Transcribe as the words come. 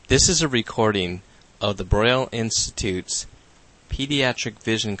This is a recording of the Braille Institute's Pediatric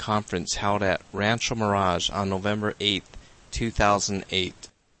Vision Conference held at Rancho Mirage on November 8, 2008.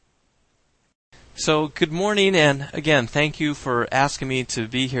 So, good morning, and again, thank you for asking me to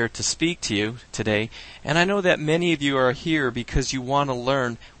be here to speak to you today. And I know that many of you are here because you want to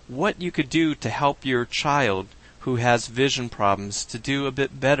learn what you could do to help your child who has vision problems to do a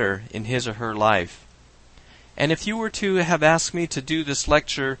bit better in his or her life. And if you were to have asked me to do this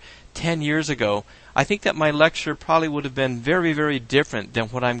lecture 10 years ago, I think that my lecture probably would have been very, very different than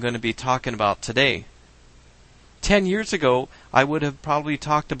what I'm going to be talking about today. 10 years ago, I would have probably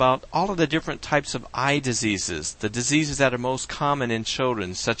talked about all of the different types of eye diseases, the diseases that are most common in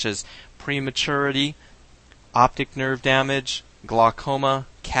children, such as prematurity, optic nerve damage, glaucoma,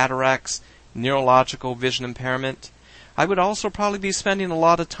 cataracts, neurological vision impairment. I would also probably be spending a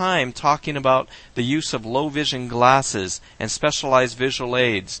lot of time talking about the use of low vision glasses and specialized visual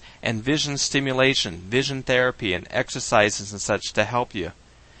aids and vision stimulation, vision therapy, and exercises and such to help you.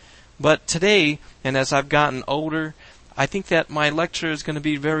 But today, and as I've gotten older, I think that my lecture is going to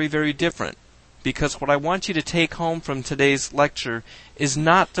be very, very different. Because what I want you to take home from today's lecture is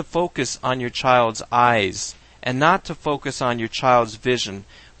not to focus on your child's eyes and not to focus on your child's vision,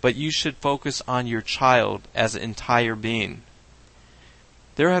 but you should focus on your child as an entire being.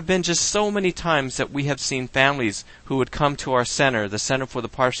 There have been just so many times that we have seen families who would come to our center, the Center for the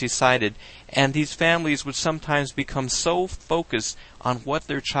Partially Sighted, and these families would sometimes become so focused on what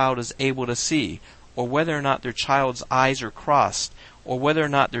their child is able to see, or whether or not their child's eyes are crossed, or whether or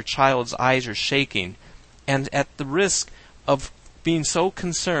not their child's eyes are shaking, and at the risk of being so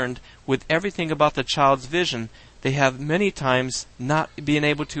concerned with everything about the child's vision, they have many times not been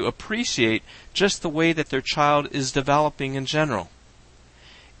able to appreciate just the way that their child is developing in general.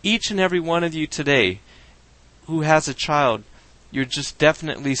 Each and every one of you today who has a child, you're just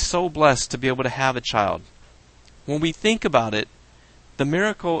definitely so blessed to be able to have a child. When we think about it, the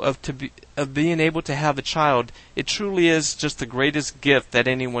miracle of being able to have a child, it truly is just the greatest gift that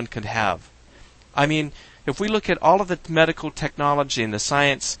anyone could have. I mean, if we look at all of the medical technology and the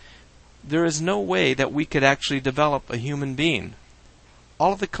science, there is no way that we could actually develop a human being.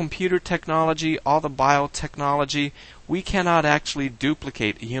 All of the computer technology, all the biotechnology, we cannot actually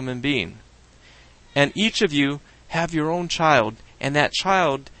duplicate a human being. And each of you have your own child, and that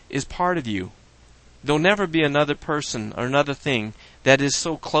child is part of you. There'll never be another person or another thing that is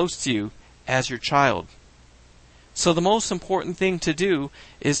so close to you as your child. So the most important thing to do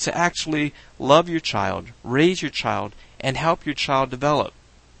is to actually love your child, raise your child, and help your child develop.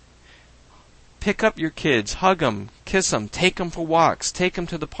 Pick up your kids, hug them, kiss them, take them for walks, take them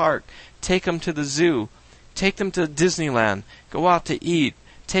to the park, take them to the zoo, take them to Disneyland, go out to eat,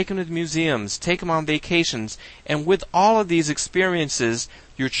 take them to the museums, take them on vacations, and with all of these experiences,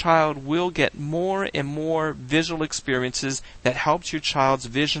 your child will get more and more visual experiences that helps your child's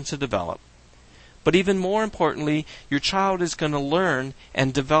vision to develop. But even more importantly, your child is going to learn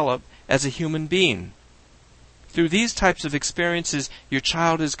and develop as a human being. Through these types of experiences, your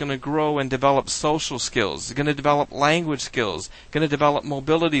child is going to grow and develop social skills, going to develop language skills, going to develop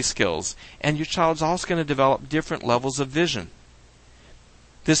mobility skills, and your child's also going to develop different levels of vision.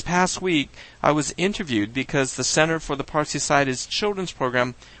 This past week, I was interviewed because the Center for the Partially Sighted's children's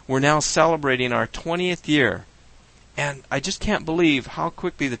program, we're now celebrating our 20th year. And I just can't believe how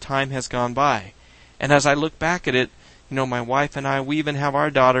quickly the time has gone by. And as I look back at it, my wife and I, we even have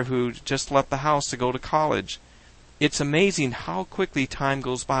our daughter who just left the house to go to college. It's amazing how quickly time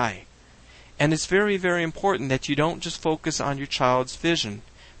goes by. And it's very, very important that you don't just focus on your child's vision,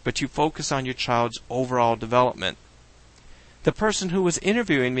 but you focus on your child's overall development. The person who was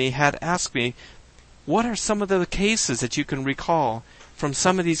interviewing me had asked me, what are some of the cases that you can recall from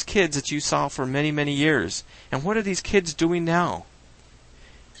some of these kids that you saw for many, many years? And what are these kids doing now?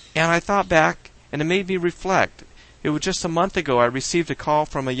 And I thought back, and it made me reflect. It was just a month ago I received a call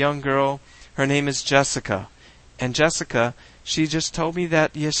from a young girl. Her name is Jessica. And Jessica, she just told me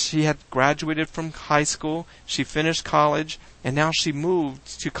that, yes, she had graduated from high school, she finished college, and now she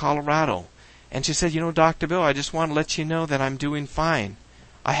moved to Colorado. And she said, Dr. Bill, I just want to let you know that I'm doing fine.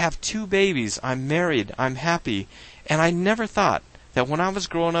 I have 2 babies, I'm married, I'm happy. And I never thought that when I was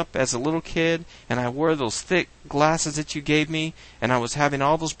growing up as a little kid, and I wore those thick glasses that you gave me, and I was having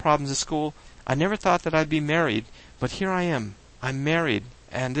all those problems at school, I never thought that I'd be married. But here I am, I'm married,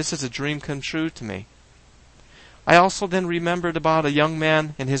 and this is a dream come true to me. I also then remembered about a young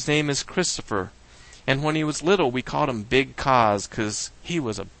man, and his name is Christopher. And when he was little, we called him Big Cause, because he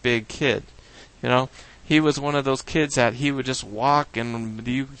was a big kid. He was one of those kids that he would just walk and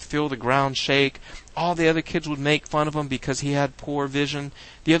you feel the ground shake. All the other kids would make fun of him because he had poor vision.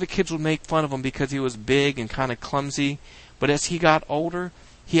 The other kids would make fun of him because he was big and kind of clumsy. But as he got older,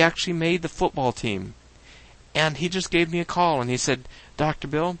 he actually made the football team. And he just gave me a call and he said, "Dr.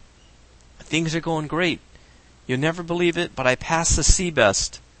 Bill, things are going great. You'll never believe it, but I passed the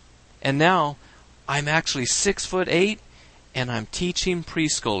CBEST. And now I'm actually 6'8" and I'm teaching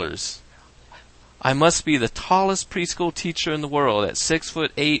preschoolers. I must be the tallest preschool teacher in the world at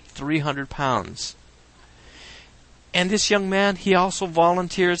 6'8", 300 pounds. And this young man, he also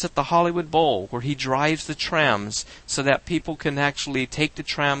volunteers at the Hollywood Bowl, where he drives the trams so that people can actually take the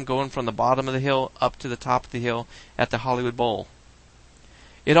tram going from the bottom of the hill up to the top of the hill at the Hollywood Bowl.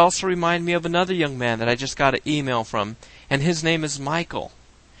 It also reminded me of another young man that I just got an email from, and his name is Michael.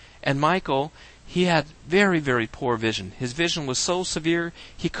 And Michael, he had very, very poor vision. His vision was so severe,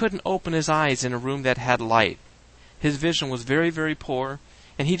 he couldn't open his eyes in a room that had light. His vision was very, very poor,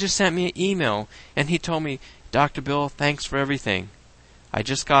 and he just sent me an email, and he told me, "Dr. Bill, thanks for everything. I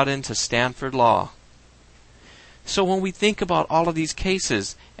just got into Stanford Law." So when we think about all of these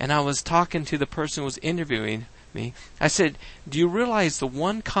cases, and I was talking to the person who was interviewing me, I said, "Do you realize the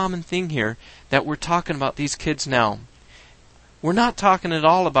one common thing here that we're talking about these kids now? We're not talking at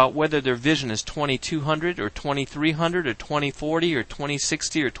all about whether their vision is 2200 or 2300 or 2040 or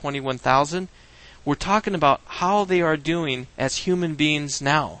 2060 or 21,000. We're talking about how they are doing as human beings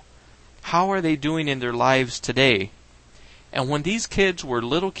now. How are they doing in their lives today?" And when these kids were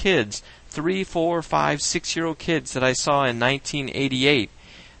little kids, 3, 4, 5, 6-year-old kids that I saw in 1988,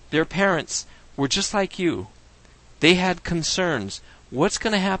 their parents were just like you. They had concerns. What's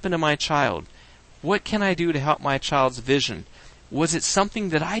going to happen to my child? What can I do to help my child's vision? Was it something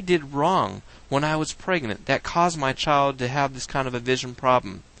that I did wrong when I was pregnant that caused my child to have this kind of a vision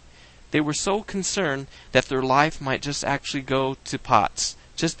problem? They were so concerned that their life might just actually go to pots,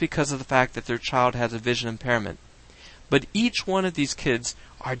 just because of the fact that their child has a vision impairment. But each one of these kids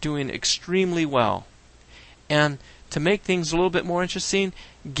are doing extremely well. And to make things a little bit more interesting,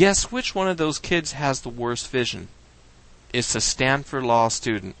 guess which one of those kids has the worst vision? It's the Stanford Law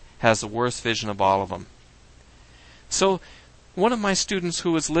student has the worst vision of all of them. So one of my students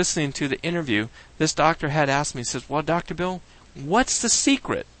who was listening to the interview, this doctor had asked me, he says, "Well, Dr. Bill, what's the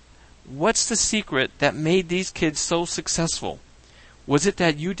secret? What's the secret that made these kids so successful? Was it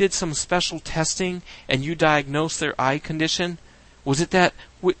that you did some special testing and you diagnosed their eye condition? Was it that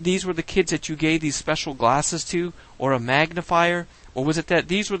these were the kids that you gave these special glasses to, or a magnifier? Or was it that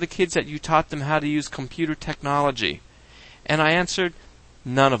these were the kids that you taught them how to use computer technology?" And I answered,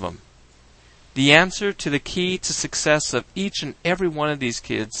 none of them. The answer to the key to success of each and every one of these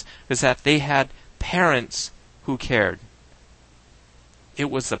kids is that they had parents who cared. It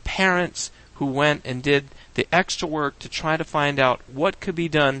was the parents who went and did the extra work to try to find out what could be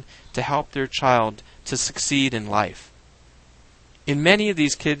done to help their child to succeed in life. In many of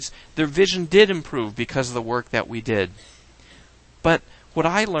these kids, their vision did improve because of the work that we did. But what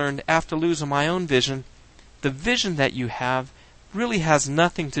I learned after losing my own vision, the vision that you have really has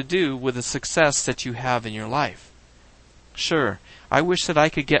nothing to do with the success that you have in your life. Sure, I wish that I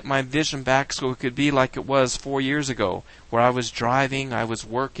could get my vision back so it could be like it was 4 years ago, where I was driving, I was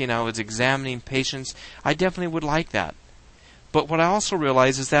working, I was examining patients. I definitely would like that. But what I also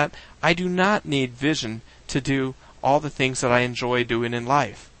realize is that I do not need vision to do all the things that I enjoy doing in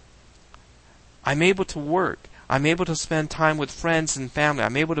life. I'm able to work. I'm able to spend time with friends and family.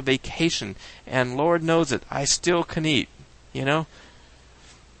 I'm able to vacation. And Lord knows it, I still can eat. You know?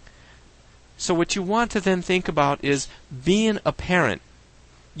 So what you want to then think about is being a parent.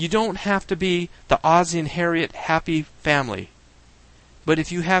 You don't have to be the Ozzie and Harriet happy family. But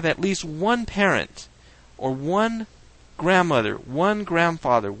if you have at least one parent, or one grandmother, one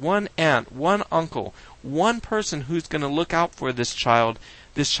grandfather, one aunt, one uncle, one person who's going to look out for this child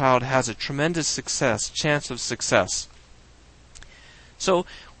has a tremendous chance of success. So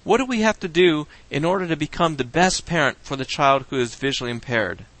what do we have to do in order to become the best parent for the child who is visually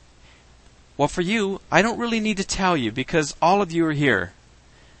impaired? Well, for you, I don't really need to tell you because all of you are here.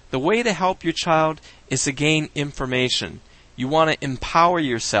 The way to help your child is to gain information. You want to empower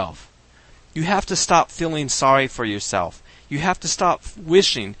yourself. You have to stop feeling sorry for yourself. You have to stop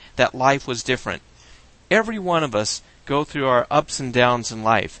wishing that life was different. Every one of us go through our ups and downs in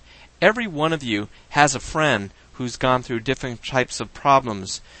life. Every one of you has a friend who's gone through different types of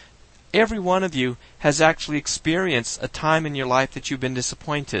problems. Every one of you has actually experienced a time in your life that you've been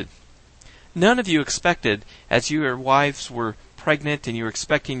disappointed. None of you expected, as your wives were pregnant and you were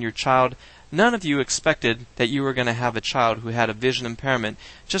expecting your child, none of you expected that you were going to have a child who had a vision impairment,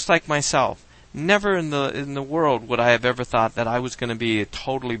 just like myself. Never in the world would I have ever thought that I was going to be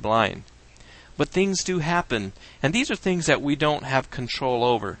totally blind. but things do happen, and these are things that we don't have control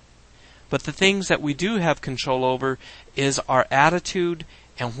over. But the things that we do have control over is our attitude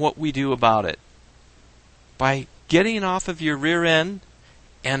and what we do about it. By getting off of your rear end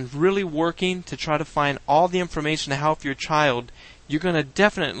and really working to try to find all the information to help your child, you're going to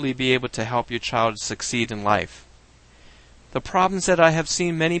definitely be able to help your child succeed in life. The problems that I have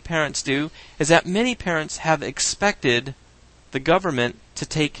seen many parents do is that many parents have expected the government to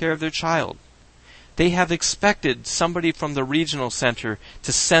take care of their child. They have expected somebody from the regional center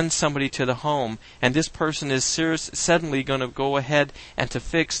to send somebody to the home, and this person is suddenly going to go ahead and to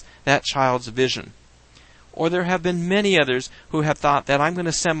fix that child's vision. Or there have been many others who have thought that I'm going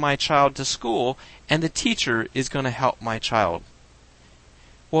to send my child to school and the teacher is going to help my child.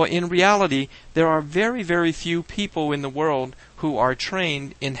 Well, in reality, there are very, very few people in the world who are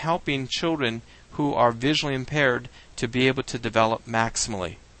trained in helping children who are visually impaired to be able to develop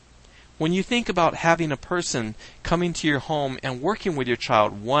maximally. When you think about having a person coming to your home and working with your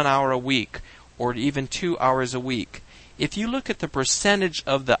child 1 hour a week or even 2 hours a week, if you look at the percentage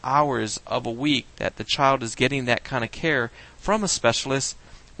of the hours of a week that the child is getting that kind of care from a specialist,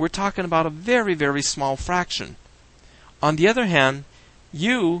 we're talking about a very, very small fraction. On the other hand,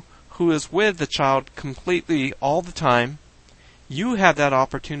 you, who is with the child completely all the time, you have that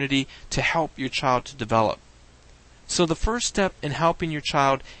opportunity to help your child to develop. So the first step in helping your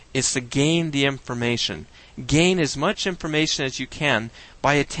child is to gain the information. Gain as much information as you can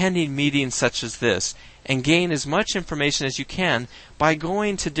by attending meetings such as this, and gain as much information as you can by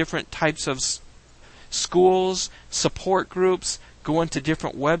going to different types of schools, support groups, go into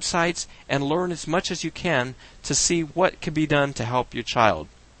different websites, and learn as much as you can to see what can be done to help your child.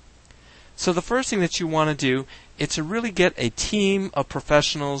 So the first thing that you want to do is to really get a team of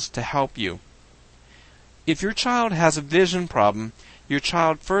professionals to help you. If your child has a vision problem, your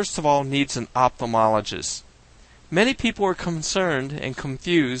child first of all needs an ophthalmologist. Many people are concerned and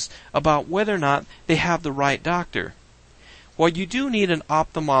confused about whether or not they have the right doctor. Well, you do need an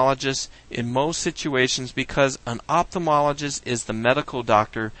ophthalmologist in most situations because an ophthalmologist is the medical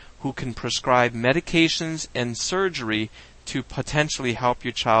doctor who can prescribe medications and surgery to potentially help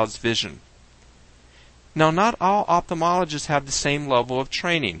your child's vision. Now, not all ophthalmologists have the same level of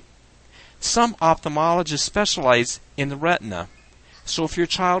training. Some ophthalmologists specialize in the retina. So if your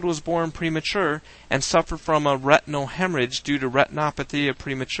child was born premature and suffered from a retinal hemorrhage due to retinopathy of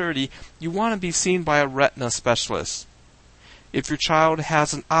prematurity, you want to be seen by a retina specialist. If your child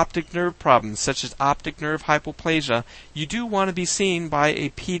has an optic nerve problem, such as optic nerve hypoplasia, you do want to be seen by a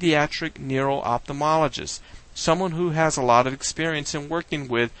pediatric neuro-ophthalmologist, someone who has a lot of experience in working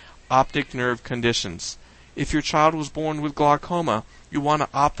with optic nerve conditions. If your child was born with glaucoma, you want an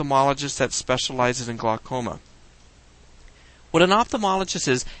ophthalmologist that specializes in glaucoma. What an ophthalmologist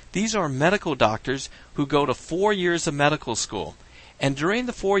is, these are medical doctors who go to 4 years of medical school. And during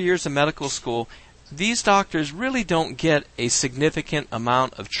the 4 years of medical school, these doctors really don't get a significant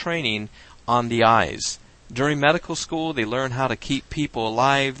amount of training on the eyes. During medical school, they learn how to keep people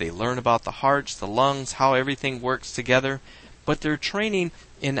alive, they learn about the hearts, the lungs, how everything works together, but their training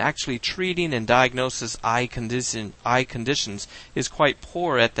in actually treating and diagnosis eye conditions is quite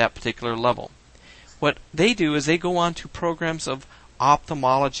poor at that particular level. What they do is they go on to programs of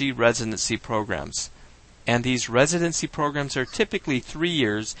ophthalmology residency programs. And these residency programs are typically 3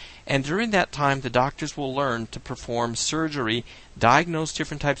 years, and during that time the doctors will learn to perform surgery, diagnose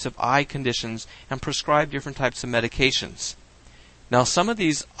different types of eye conditions, and prescribe different types of medications. Now, some of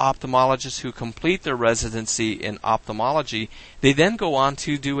these ophthalmologists who complete their residency in ophthalmology, they then go on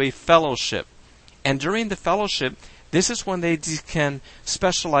to do a fellowship. And during the fellowship, this is when they can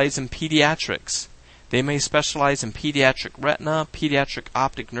specialize in pediatrics. They may specialize in pediatric retina, pediatric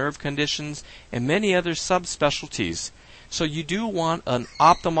optic nerve conditions, and many other subspecialties. So you do want an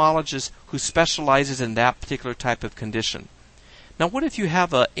ophthalmologist who specializes in that particular type of condition. Now, what if you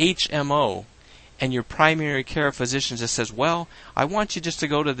have a HMO and your primary care physician just says, well, I want you just to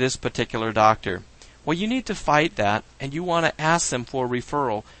go to this particular doctor? Well, you need to fight that, and you want to ask them for a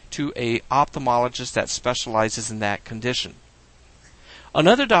referral to an ophthalmologist that specializes in that condition.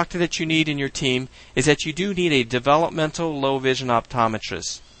 Another doctor that you need in your team is that you do need a developmental low vision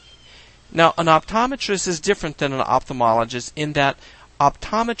optometrist. Now, an optometrist is different than an ophthalmologist in that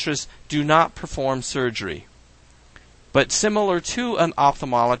optometrists do not perform surgery. But similar to an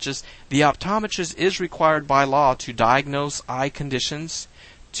ophthalmologist, the optometrist is required by law to diagnose eye conditions,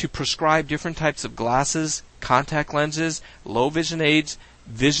 to prescribe different types of glasses, contact lenses, low vision aids,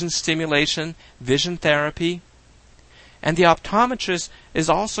 vision stimulation, vision therapy. And the optometrist is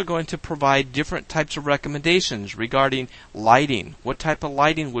also going to provide different types of recommendations regarding lighting. What type of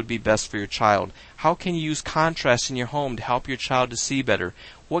lighting would be best for your child? How can you use contrast in your home to help your child to see better?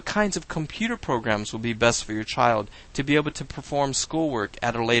 What kinds of computer programs will be best for your child to be able to perform schoolwork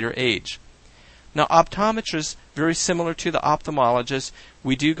at a later age? Now, optometrists, very similar to the ophthalmologist,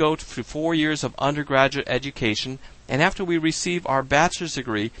 we do go through 4 years of undergraduate education, and after we receive our bachelor's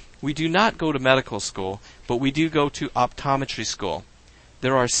degree, we do not go to medical school, but we do go to optometry school.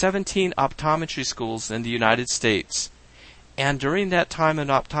 There are 17 optometry schools in the United States. And during that time in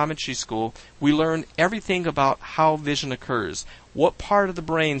optometry school, we learn everything about how vision occurs. What part of the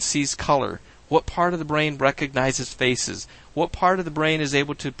brain sees color? What part of the brain recognizes faces? What part of the brain is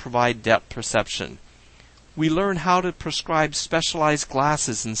able to provide depth perception? We learn how to prescribe specialized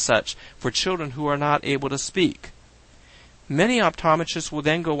glasses and such for children who are not able to speak. Many optometrists will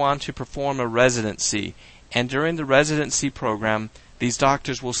then go on to perform a residency, and during the residency program, these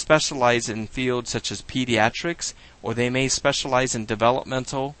doctors will specialize in fields such as pediatrics, or they may specialize in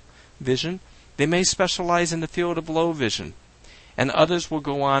developmental vision. They may specialize in the field of low vision. And others will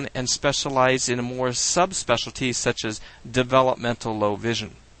go on and specialize in a more subspecialty such as developmental low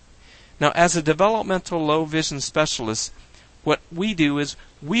vision. Now, as a developmental low vision specialist, what we do is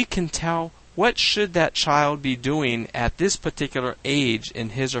we can tell what should that child be doing at this particular age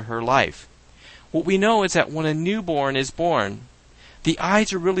in his or her life. What we know is that when a newborn is born, the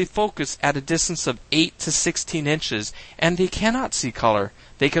eyes are really focused at a distance of 8 to 16 inches, and they cannot see color.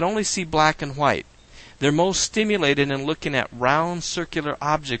 They can only see black and white. They're most stimulated in looking at round circular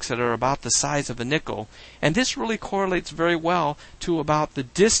objects that are about the size of a nickel, and this really correlates very well to about the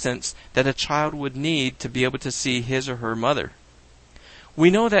distance that a child would need to be able to see his or her mother. We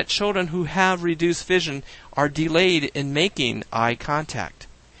know that children who have reduced vision are delayed in making eye contact.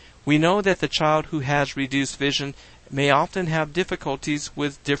 We know that the child who has reduced vision may often have difficulties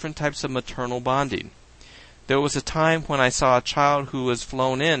with different types of maternal bonding. There was a time when I saw a child who was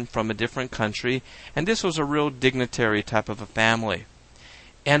flown in from a different country, and this was a real dignitary type of a family.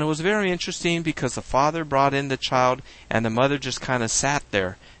 And it was very interesting because the father brought in the child, and the mother just kind of sat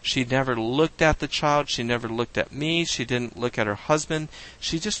there. She never looked at the child. She never looked at me. She didn't look at her husband.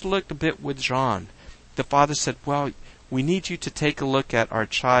 She just looked a bit withdrawn. The father said, "Well, we need you to take a look at our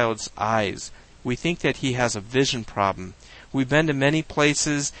child's eyes. We think that he has a vision problem. We've been to many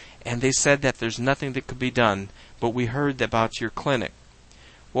places, and they said that there's nothing that could be done, but we heard about your clinic."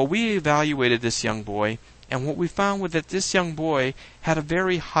 Well, we evaluated this young boy, and what we found was that this young boy had a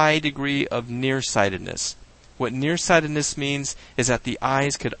very high degree of nearsightedness. What nearsightedness means is that the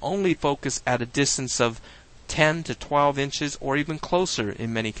eyes could only focus at a distance of 10 to 12 inches, or even closer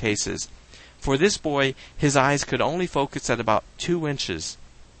in many cases. For this boy, his eyes could only focus at about 2 inches.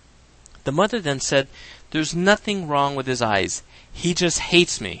 The mother then said, "There's nothing wrong with his eyes. He just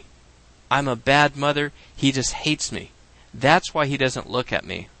hates me. I'm a bad mother. He just hates me. That's why he doesn't look at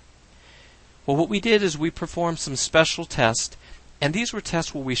me." Well, what we did is we performed some special tests, and these were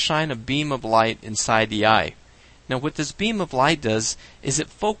tests where we shine a beam of light inside the eye. Now, what this beam of light does is it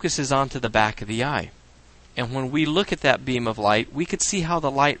focuses onto the back of the eye. And when we look at that beam of light, we could see how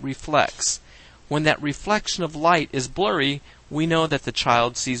the light reflects. When that reflection of light is blurry, we know that the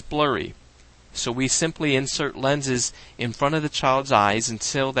child sees blurry. So we simply insert lenses in front of the child's eyes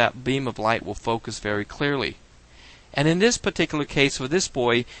until that beam of light will focus very clearly. And in this particular case with this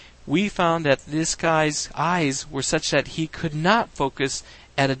boy, we found that this guy's eyes were such that he could not focus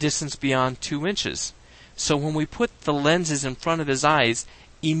at a distance beyond 2 inches. So when we put the lenses in front of his eyes,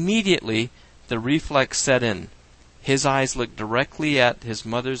 immediately the reflex set in. His eyes looked directly at his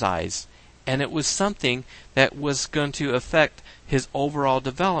mother's eyes, and it was something that was going to affect his overall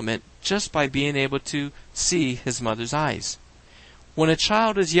development just by being able to see his mother's eyes. When a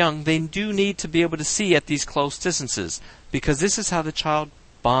child is young, they do need to be able to see at these close distances, because this is how the child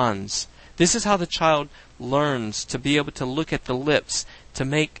bonds. This is how the child learns to be able to look at the lips, to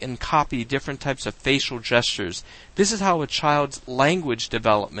make and copy different types of facial gestures. This is how a child's language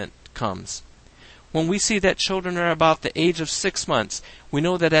development comes. When we see that children are about the age of 6 months, we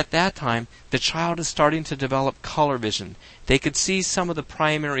know that at that time the child is starting to develop color vision. They could see some of the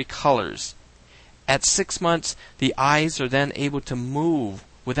primary colors. At 6 months, the eyes are then able to move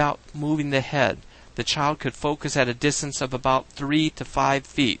without moving the head. The child could focus at a distance of about 3 to 5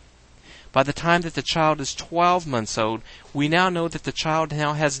 feet. By the time that the child is 12 months old, we now know that the child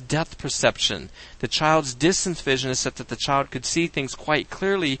now has depth perception. The child's distance vision is such that the child could see things quite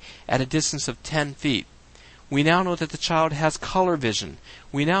clearly at a distance of 10 feet. We now know that the child has color vision.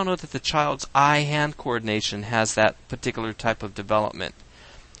 We now know that the child's eye-hand coordination has that particular type of development.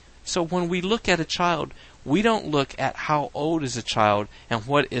 So when we look at a child, we don't look at how old is a child and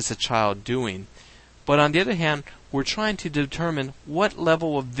what is a child doing. But on the other hand, we're trying to determine what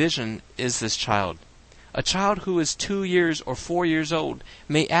level of vision is this child. A child who is 2 years or 4 years old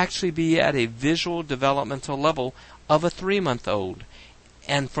may actually be at a visual developmental level of a 3-month-old.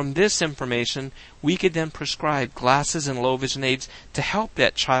 And from this information, we could then prescribe glasses and low vision aids to help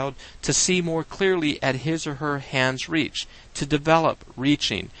that child to see more clearly at his or her hand's reach, to develop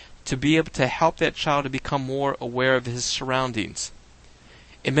reaching, to be able to help that child to become more aware of his surroundings.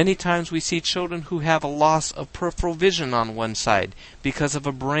 And many times we see children who have a loss of peripheral vision on one side because of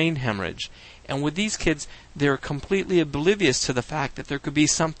a brain hemorrhage. And with these kids, they're completely oblivious to the fact that there could be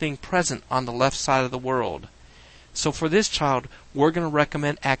something present on the left side of the world. So for this child, we're going to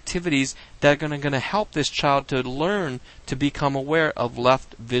recommend activities that are going to help this child to learn to become aware of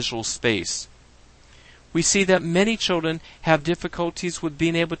left visual space. We see that many children have difficulties with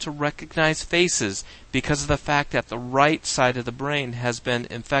being able to recognize faces because of the fact that the right side of the brain has been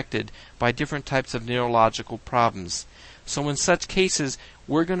infected by different types of neurological problems. So in such cases,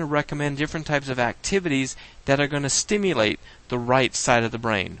 we're going to recommend different types of activities that are going to stimulate the right side of the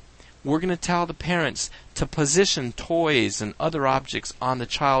brain. We're going to tell the parents to position toys and other objects on the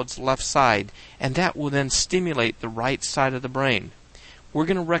child's left side, and that will then stimulate the right side of the brain. We're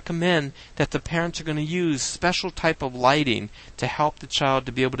going to recommend that the parents are going to use special type of lighting to help the child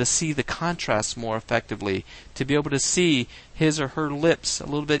to be able to see the contrast more effectively, to be able to see his or her lips a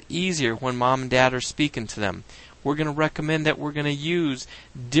little bit easier when mom and dad are speaking to them. We're going to recommend that we're going to use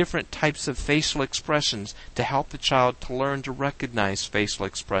different types of facial expressions to help the child to learn to recognize facial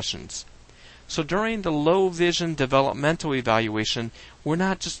expressions. So during the low vision developmental evaluation, we're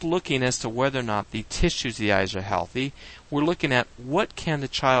not just looking as to whether or not the tissues of the eyes are healthy. We're looking at what can the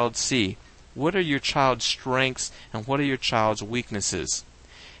child see, what are your child's strengths, and what are your child's weaknesses.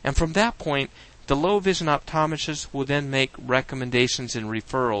 And from that point, the low vision optometrist will then make recommendations and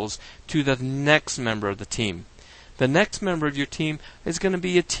referrals to the next member of the team. The next member of your team is going to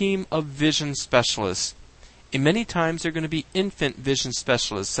be a team of vision specialists. And many times they're going to be infant vision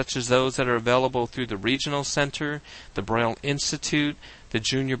specialists, such as those that are available through the Regional Center, the Braille Institute, the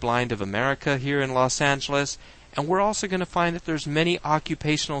Junior Blind of America here in Los Angeles. And we're also going to find that there's many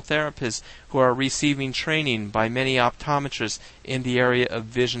occupational therapists who are receiving training by many optometrists in the area of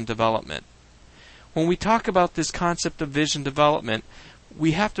vision development. When we talk about this concept of vision development,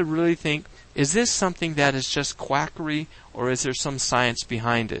 we have to really think, is this something that is just quackery, or is there some science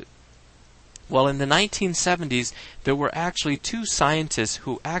behind it? Well, in the 1970s, there were actually 2 scientists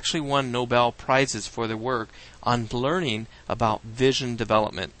who actually won Nobel Prizes for their work on learning about vision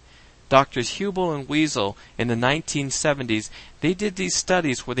development. Doctors Hubel and Wiesel in the 1970s, they did these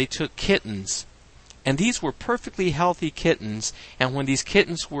studies where they took kittens. And these were perfectly healthy kittens, and when these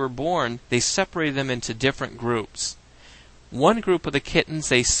kittens were born, they separated them into different groups. One group of the kittens,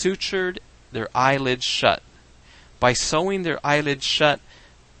 they sutured their eyelids shut. By sewing their eyelids shut,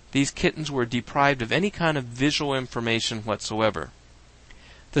 these kittens were deprived of any kind of visual information whatsoever.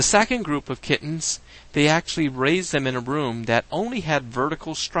 The second group of kittens, they actually raised them in a room that only had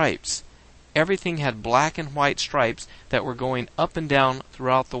vertical stripes. Everything had black and white stripes that were going up and down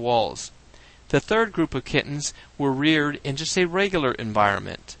throughout the walls. The third group of kittens were reared in just a regular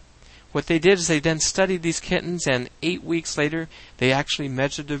environment. What they did is they then studied these kittens, and 8 weeks later they actually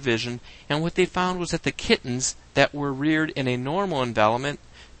measured their vision, and what they found was that the kittens that were reared in a normal environment,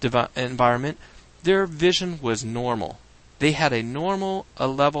 their vision was normal. They had a normal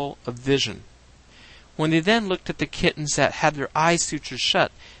level of vision. When they then looked at the kittens that had their eyes sutured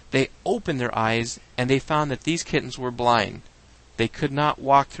shut, they opened their eyes and they found that these kittens were blind. They could not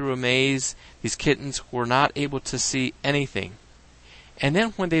walk through a maze. These kittens were not able to see anything. And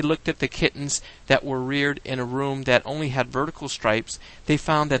then when they looked at the kittens that were reared in a room that only had vertical stripes, they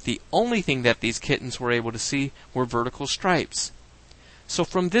found that the only thing that these kittens were able to see were vertical stripes. So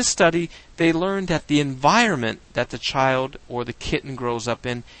from this study, they learned that the environment that the child or the kitten grows up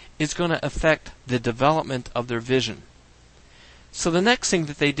in is going to affect the development of their vision. So the next thing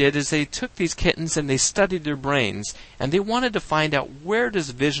that they did is they took these kittens and they studied their brains, and they wanted to find out, where does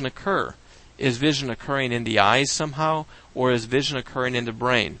vision occur? Is vision occurring in the eyes somehow, or is vision occurring in the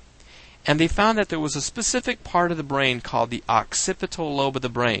brain? And they found that there was a specific part of the brain called the occipital lobe of the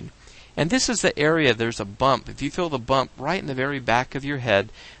brain. And this is the area, there's a bump. If you feel the bump right in the very back of your head,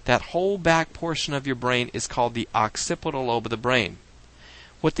 that whole back portion of your brain is called the occipital lobe of the brain.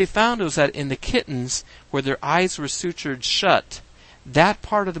 What they found was that in the kittens, where their eyes were sutured shut, that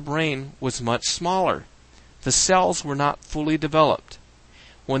part of the brain was much smaller. The cells were not fully developed.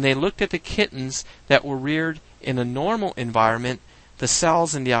 When they looked at the kittens that were reared in a normal environment, the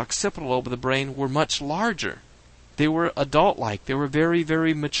cells in the occipital lobe of the brain were much larger. They were adult-like. They were very,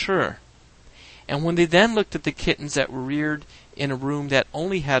 very mature. And when they then looked at the kittens that were reared in a room that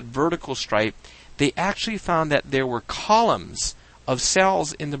only had vertical stripe, they actually found that there were columns of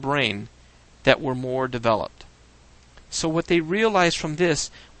cells in the brain that were more developed. So what they realized from this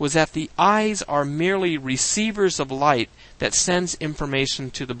was that the eyes are merely receivers of light that sends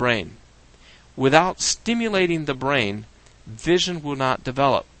information to the brain. Without stimulating the brain, vision will not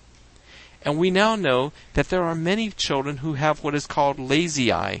develop. And we now know that there are many children who have what is called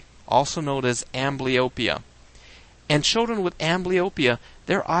lazy eye, also known as amblyopia. And children with amblyopia,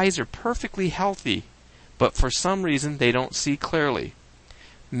 their eyes are perfectly healthy, but for some reason they don't see clearly.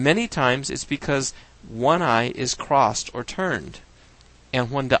 Many times it's because one eye is crossed or turned. And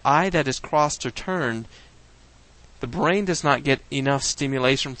when the eye that is crossed or turned, the brain does not get enough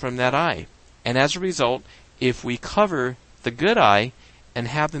stimulation from that eye. And as a result, if we cover the good eye and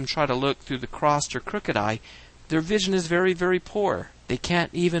have them try to look through the crossed or crooked eye, their vision is very, very poor. They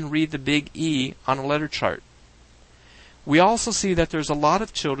can't even read the big E on a letter chart. We also see that there's a lot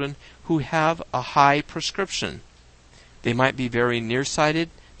of children who have a high prescription. They might be very nearsighted,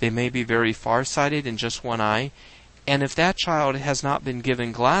 they may be very farsighted in just one eye, and if that child has not been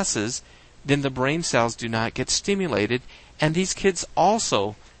given glasses, then the brain cells do not get stimulated, and these kids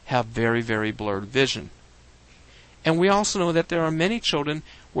also have very, very blurred vision. And we also know that there are many children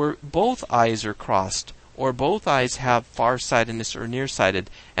where both eyes are crossed, or both eyes have farsightedness or nearsighted,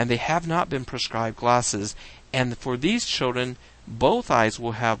 and they have not been prescribed glasses. And for these children, both eyes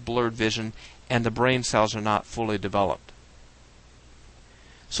will have blurred vision, and the brain cells are not fully developed.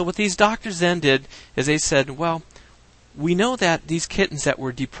 So what these doctors then did is they said, well, we know that these kittens that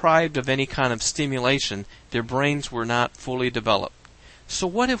were deprived of any kind of stimulation, their brains were not fully developed. So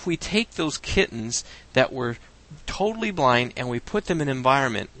what if we take those kittens that were totally blind and we put them in an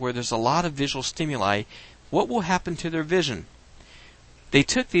environment where there's a lot of visual stimuli? What will happen to their vision? They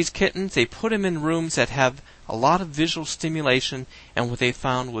took these kittens, they put them in rooms that have a lot of visual stimulation, and what they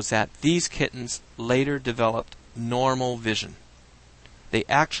found was that these kittens later developed normal vision. They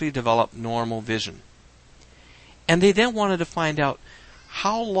actually developed normal vision. And they then wanted to find out,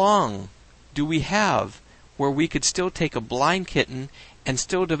 how long do we have where we could still take a blind kitten and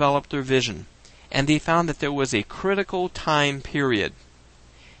still develop their vision? And they found that there was a critical time period.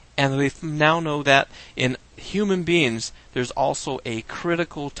 And we now know that in human beings, there's also a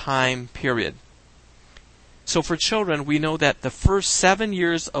critical time period. So for children, we know that the first 7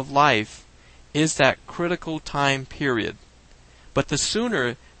 years of life is that critical time period. But the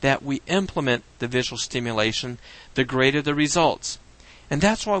sooner that we implement the visual stimulation, the greater the results. And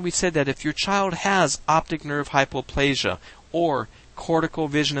that's why we said that if your child has optic nerve hypoplasia, or cortical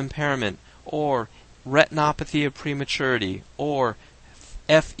vision impairment, or retinopathy of prematurity, or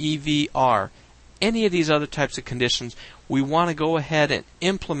FEVR, any of these other types of conditions, we want to go ahead and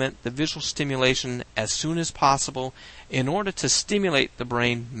implement the visual stimulation as soon as possible in order to stimulate the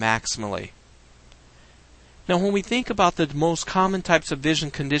brain maximally. Now, when we think about the most common types of vision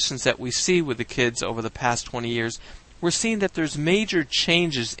conditions that we see with the kids over the past 20 years, we're seeing that there's major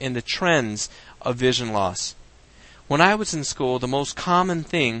changes in the trends of vision loss. When I was in school, the most common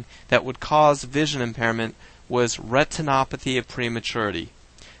thing that would cause vision impairment was retinopathy of prematurity.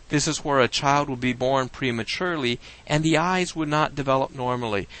 This is where a child would be born prematurely and the eyes would not develop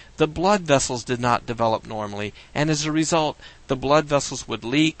normally. The blood vessels did not develop normally, and as a result, the blood vessels would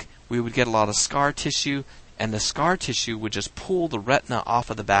leak, we would get a lot of scar tissue, and the scar tissue would just pull the retina off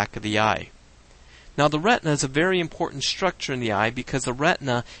of the back of the eye. Now, the retina is a very important structure in the eye because the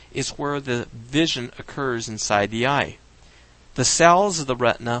retina is where the vision occurs inside the eye. The cells of the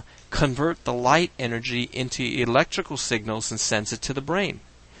retina convert the light energy into electrical signals and sends it to the brain.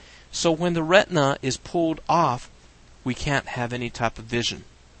 So when the retina is pulled off, we can't have any type of vision.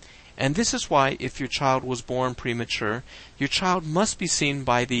 And this is why if your child was born premature, your child must be seen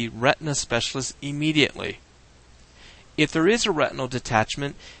by the retina specialist immediately. If there is a retinal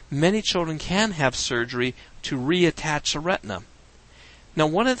detachment, many children can have surgery to reattach the retina. Now,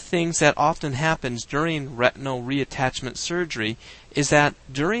 one of the things that often happens during retinal reattachment surgery is that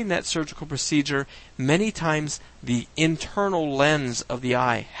during that surgical procedure, many times the internal lens of the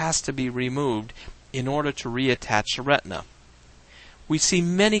eye has to be removed in order to reattach the retina. We see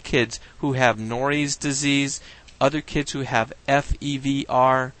many kids who have Norie's disease, other kids who have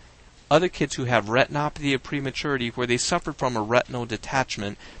FEVR, other kids who have retinopathy of prematurity where they suffered from a retinal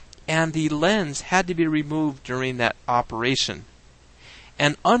detachment, and the lens had to be removed during that operation.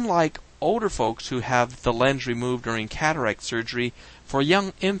 And unlike older folks who have the lens removed during cataract surgery, for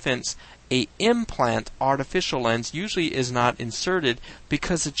young infants, a implant artificial lens usually is not inserted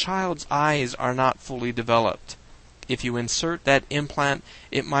because the child's eyes are not fully developed. If you insert that implant,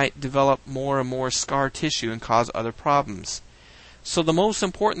 it might develop more and more scar tissue and cause other problems. So the most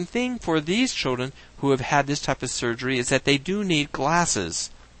important thing for these children who have had this type of surgery is that they do need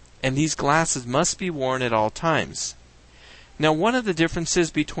glasses, and these glasses must be worn at all times. Now, one of the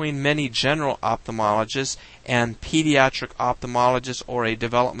differences between many general ophthalmologists and pediatric ophthalmologists or a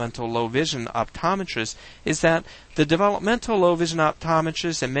developmental low vision optometrist is that the developmental low vision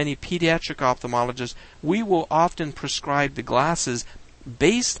optometrists and many pediatric ophthalmologists, we will often prescribe the glasses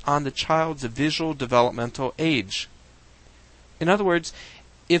based on the child's visual developmental age. In other words,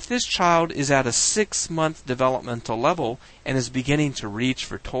 if this child is at a 6-month developmental level and is beginning to reach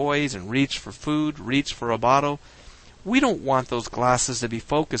for toys and reach for food, reach for a bottle, we don't want those glasses to be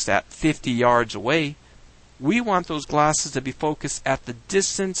focused at 50 yards away. We want those glasses to be focused at the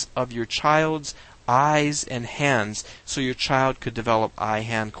distance of your child's eyes and hands so your child could develop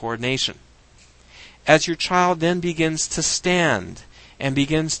eye-hand coordination. As your child then begins to stand and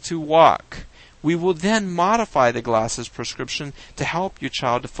begins to walk, we will then modify the glasses prescription to help your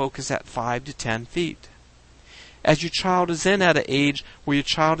child to focus at 5 to 10 feet. As your child is then at an age where your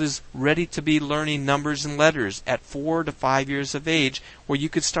child is ready to be learning numbers and letters at 4 to 5 years of age, where you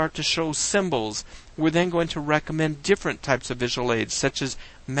could start to show symbols, we're then going to recommend different types of visual aids, such as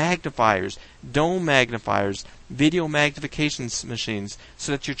magnifiers, dome magnifiers, video magnification machines,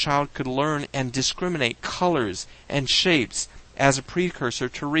 so that your child could learn and discriminate colors and shapes as a precursor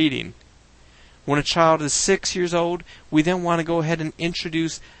to reading. When a child is 6 years old, we then want to go ahead and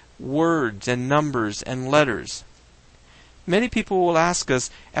introduce words and numbers and letters. Many people will ask us,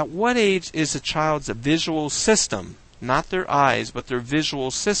 at what age is a child's visual system, not their eyes, but their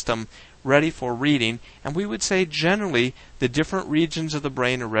visual system, ready for reading? And we would say generally the different regions of the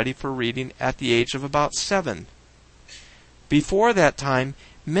brain are ready for reading at the age of about 7. Before that time,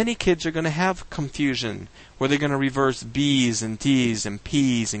 many kids are going to have confusion, where they're going to reverse B's and D's and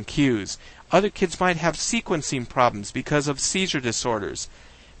P's and Q's. Other kids might have sequencing problems because of seizure disorders.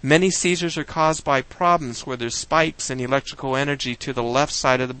 Many seizures are caused by problems where there's spikes in electrical energy to the left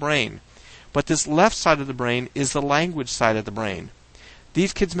side of the brain. But this left side of the brain is the language side of the brain.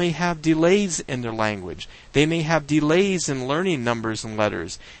 These kids may have delays in their language. They may have delays in learning numbers and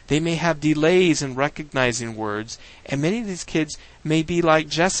letters. They may have delays in recognizing words. And many of these kids may be like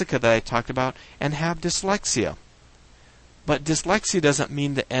Jessica that I talked about and have dyslexia. But dyslexia doesn't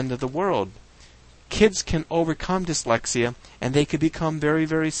mean the end of the world. Kids can overcome dyslexia and they could become very,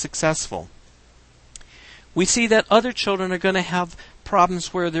 very successful. We see that other children are going to have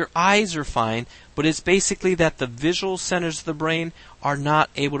problems where their eyes are fine, but it's basically that the visual centers of the brain are not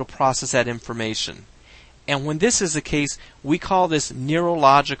able to process that information. And when this is the case, we call this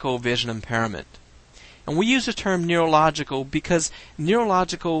neurological vision impairment. And we use the term neurological because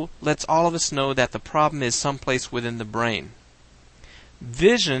neurological lets all of us know that the problem is someplace within the brain.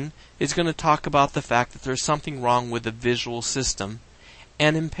 Vision is going to talk about the fact that there's something wrong with the visual system,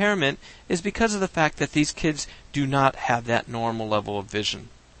 and impairment is because of the fact that these kids do not have that normal level of vision.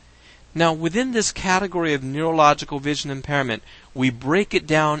 Now, within this category of neurological vision impairment, we break it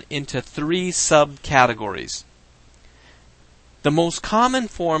down into 3 subcategories. The most common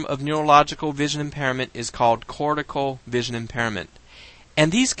form of neurological vision impairment is called cortical vision impairment.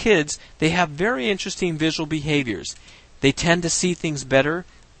 And these kids, they have very interesting visual behaviors. They tend to see things better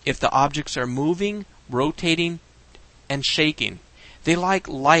if the objects are moving, rotating, and shaking. They like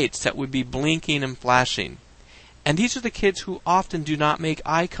lights that would be blinking and flashing. And these are the kids who often do not make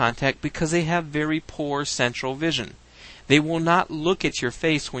eye contact because they have very poor central vision. They will not look at your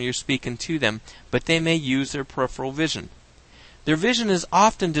face when you're speaking to them, but they may use their peripheral vision. Their vision is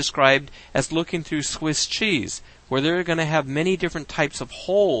often described as looking through Swiss cheese, where they're going to have many different types of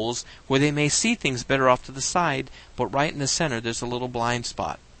holes where they may see things better off to the side, but right in the center there's a little blind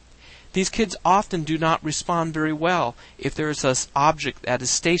spot. These kids often do not respond very well if there is an object that is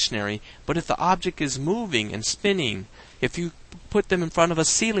stationary, but if the object is moving and spinning, if you put them in front of a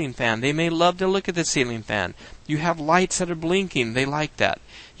ceiling fan, they may love to look at the ceiling fan. You have lights that are blinking, they like that.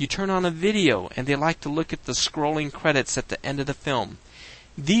 You turn on a video and they like to look at the scrolling credits at the end of the film.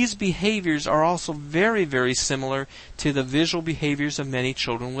 These behaviors are also very, very similar to the visual behaviors of many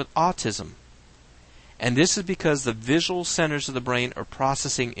children with autism. And this is because the visual centers of the brain are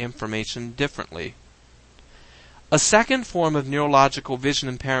processing information differently. A second form of neurological vision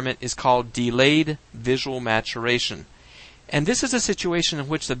impairment is called delayed visual maturation. And this is a situation in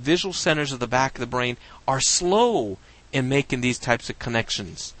which the visual centers of the back of the brain are slow in making these types of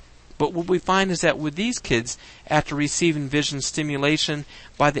connections. But what we find is that with these kids, after receiving vision stimulation,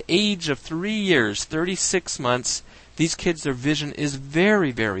 by the age of 3 years, 36 months, these kids, their vision is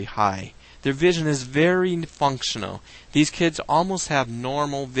very, very high. Their vision is very functional. These kids almost have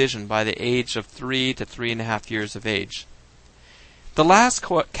normal vision by the age of 3 to 3.5 years of age. The last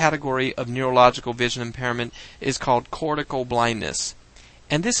category of neurological vision impairment is called cortical blindness.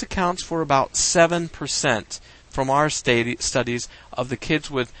 And this accounts for about 7% from our studies of the kids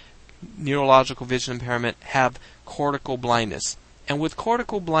with neurological vision impairment have cortical blindness. And with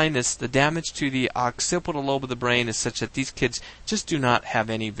cortical blindness, the damage to the occipital lobe of the brain is such that these kids just do not have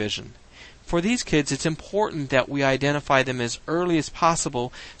any vision. For these kids, it's important that we identify them as early as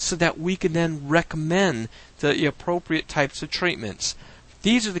possible so that we can then recommend the appropriate types of treatments.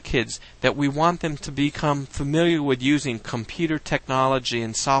 These are the kids that we want them to become familiar with using computer technology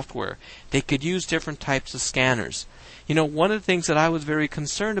and software. They could use different types of scanners. You know, one of the things that I was very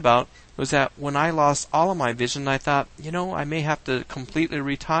concerned about was that when I lost all of my vision, I thought, I may have to completely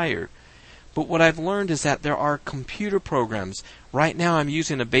retire. But what I've learned is that there are computer programs. Right now I'm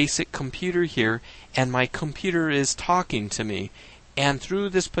using a basic computer here, and my computer is talking to me. And through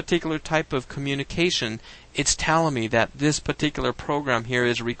this particular type of communication, it's telling me that this particular program here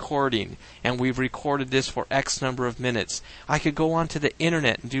is recording, and we've recorded this for X number of minutes. I could go onto the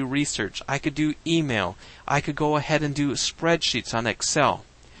internet and do research. I could do email. I could go ahead and do spreadsheets on Excel.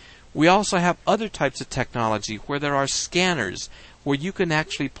 We also have other types of technology where there are scanners, where you can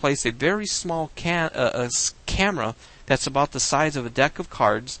actually place a very small camera that's about the size of a deck of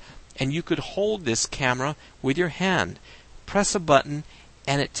cards, and you could hold this camera with your hand, press a button,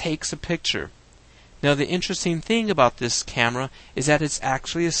 and it takes a picture. Now the interesting thing about this camera is that it's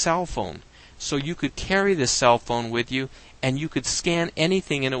actually a cell phone. So you could carry this cell phone with you, and you could scan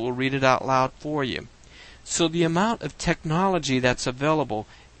anything and it will read it out loud for you. So the amount of technology that's available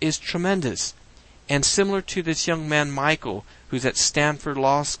is tremendous. And similar to this young man Michael, who's at Stanford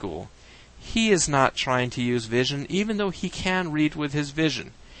Law School, he is not trying to use vision, even though he can read with his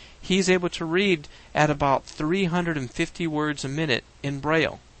vision. He's able to read at about 350 words a minute in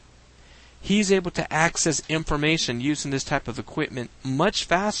Braille. He's able to access information using this type of equipment much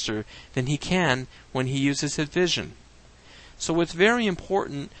faster than he can when he uses his vision. So it's very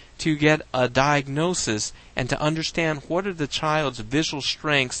important to get a diagnosis and to understand what are the child's visual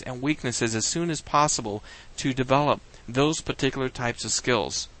strengths and weaknesses as soon as possible to develop those particular types of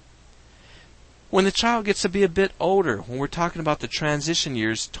skills. When the child gets to be a bit older, when we're talking about the transition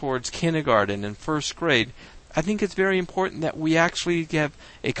years towards kindergarten and first grade, I think it's very important that we actually have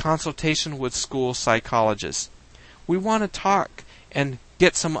a consultation with school psychologists. We want to talk and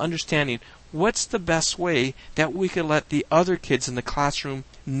get some understanding. What's the best way that we can let the other kids in the classroom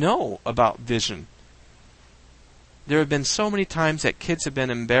know about vision? There have been so many times that kids have been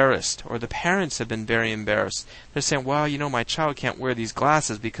embarrassed, or the parents have been very embarrassed. They're saying, well, my child can't wear these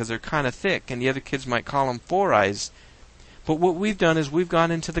glasses because they're kind of thick, and the other kids might call them four eyes. But what we've done is we've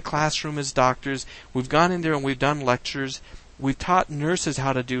gone into the classroom as doctors, we've gone in there and we've done lectures, we've taught nurses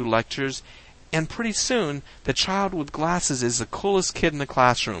how to do lectures, and pretty soon the child with glasses is the coolest kid in the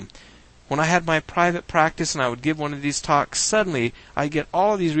classroom. When I had my private practice and I would give one of these talks, suddenly I'd get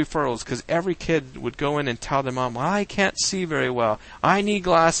all of these referrals because every kid would go in and tell their mom, I can't see very well, I need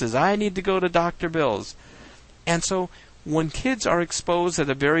glasses, I need to go to Dr. Bill's. And so when kids are exposed at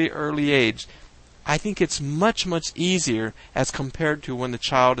a very early age, I think it's much, much easier as compared to when the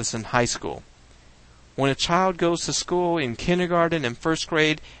child is in high school. When a child goes to school in kindergarten and first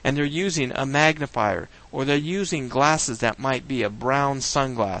grade and they're using a magnifier, or they're using glasses that might be a brown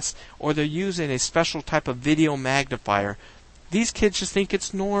sunglass, or they're using a special type of video magnifier, these kids just think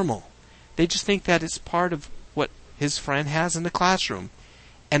it's normal. They just think that it's part of what his friend has in the classroom.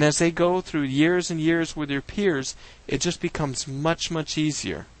 And as they go through years and years with their peers, it just becomes much, much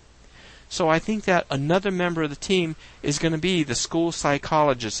easier. So I think that another member of the team is going to be the school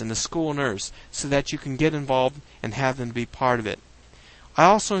psychologist and the school nurse so that you can get involved and have them be part of it. I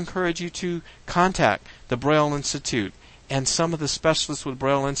also encourage you to contact the Braille Institute and some of the specialists with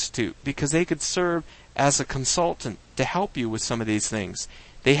Braille Institute because they could serve as a consultant to help you with some of these things.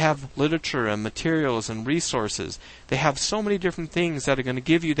 They have literature and materials and resources. They have so many different things that are going to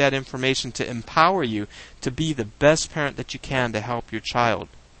give you that information to empower you to be the best parent that you can to help your child.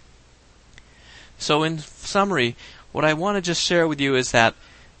 So in summary, what I want to just share with you is that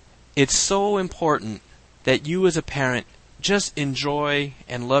it's so important that you as a parent just enjoy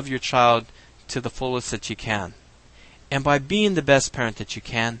and love your child to the fullest that you can. And by being the best parent that you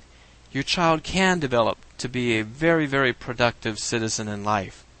can, your child can develop to be a very, very productive citizen in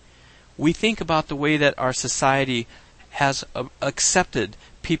life. We think about the way that our society has accepted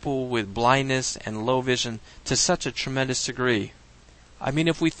people with blindness and low vision to such a tremendous degree. I mean,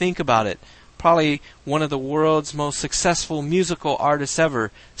 if we think about it, probably one of the world's most successful musical artists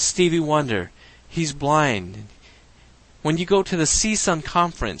ever, Stevie Wonder, he's blind. When you go to the CSUN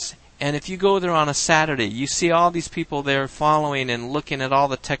conference, and if you go there on a Saturday, you see all these people there following and looking at all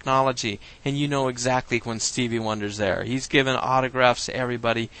the technology, and you know exactly when Stevie Wonder's there. He's given autographs to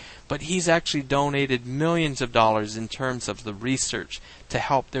everybody, but he's actually donated millions of dollars in terms of the research to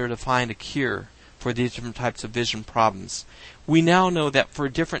help there to find a cure for these different types of vision problems. We now know that for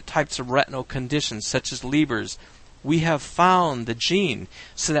different types of retinal conditions, such as Leber's, we have found the gene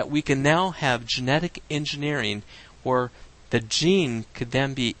so that we can now have genetic engineering where the gene could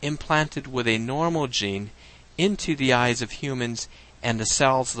then be implanted with a normal gene into the eyes of humans, and the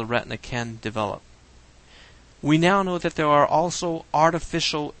cells of the retina can develop. We now know that there are also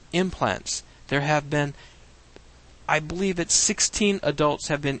artificial implants. There have been, I believe it's 16 adults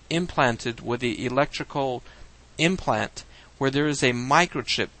have been implanted with the electrical implant where there is a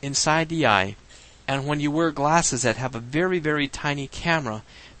microchip inside the eye, and when you wear glasses that have a very, very tiny camera,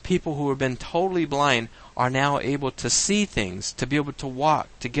 people who have been totally blind are now able to see things, to be able to walk,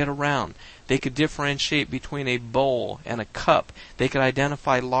 to get around. They could differentiate between a bowl and a cup. They could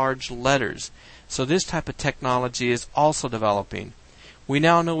identify large letters. So this type of technology is also developing. We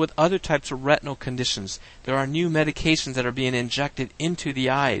now know with other types of retinal conditions, there are new medications that are being injected into the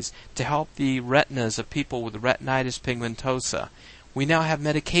eyes to help the retinas of people with retinitis pigmentosa. We now have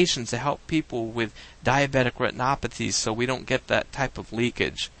medications to help people with diabetic retinopathies so we don't get that type of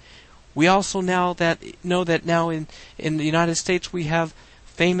leakage. We also know that now in the United States we have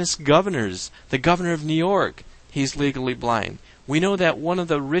famous governors. The governor of New York, he's legally blind. We know that one of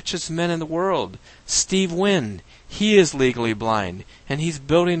the richest men in the world, Steve Wynn, he is legally blind, and he's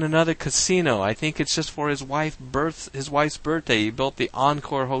building another casino. I think it's just for his wife's birthday. He built the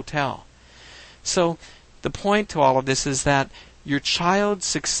Encore Hotel. So the point to all of this is that your child's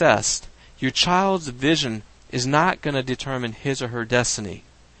success, your child's vision is not going to determine his or her destiny.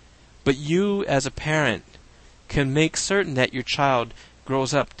 But you as a parent can make certain that your child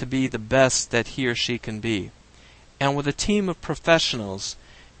grows up to be the best that he or she can be. And with a team of professionals,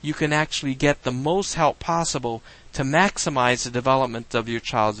 you can actually get the most help possible to maximize the development of your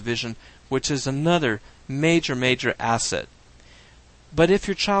child's vision, which is another major, major asset. But if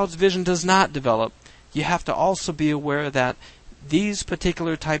your child's vision does not develop, you have to also be aware that these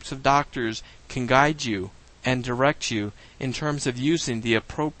particular types of doctors can guide you and direct you in terms of using the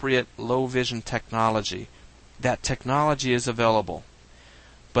appropriate low vision technology. That technology is available.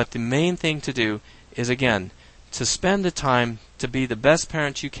 But the main thing to do is, again, to spend the time to be the best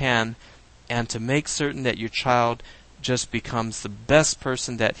parent you can and to make certain that your child just becomes the best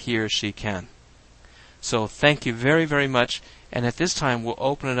person that he or she can. So thank you very, very much, and at this time we'll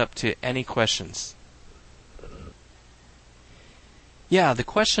open it up to any questions. Yeah, the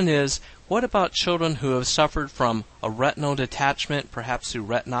question is, what about children who have suffered from a retinal detachment, perhaps through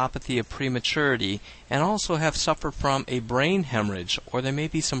retinopathy of prematurity, and also have suffered from a brain hemorrhage, or there may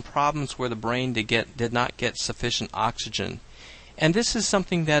be some problems where the brain did not get sufficient oxygen? And this is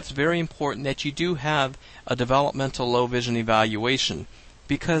something that's very important, that you do have a developmental low vision evaluation,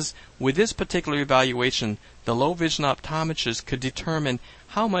 because with this particular evaluation, the low vision optometrist could determine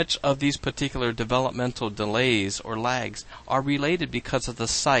how much of these particular developmental delays or lags are related because of the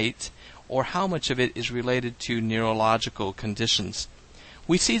sight, or how much of it is related to neurological conditions.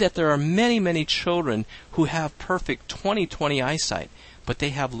 We see that there are many, many children who have perfect 20/20 eyesight, but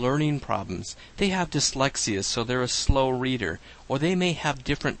they have learning problems. They have dyslexia, so they're a slow reader, or they may have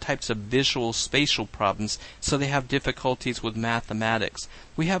different types of visual spatial problems, so they have difficulties with mathematics.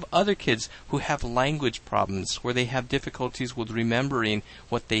 We have other kids who have language problems, where they have difficulties with remembering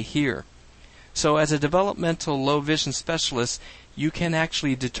what they hear. So as a developmental low vision specialist, you can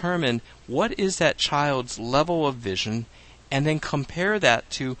actually determine what is that child's level of vision, and then compare that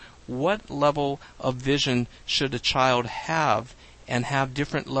to what level of vision should a child have, and have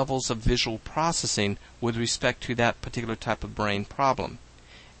different levels of visual processing with respect to that particular type of brain problem.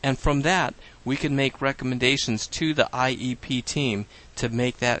 And from that, we can make recommendations to the IEP team to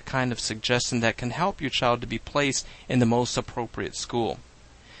make that kind of suggestion that can help your child to be placed in the most appropriate school.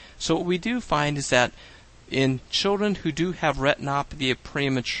 So what we do find is that in children who do have retinopathy of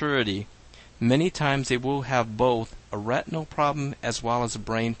prematurity, many times they will have both a retinal problem as well as a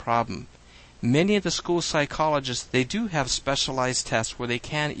brain problem. Many of the school psychologists, they do have specialized tests where they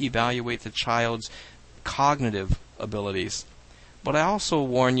can evaluate the child's cognitive abilities. But I also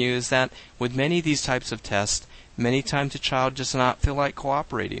warn you is that with many of these types of tests, many times the child does not feel like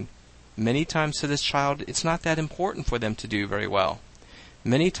cooperating. Many times to this child, it's not that important for them to do very well.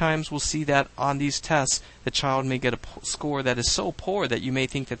 Many times we'll see that on these tests, the child may get a score that is so poor that you may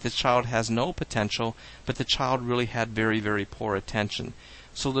think that the child has no potential, but the child really had very, very poor attention.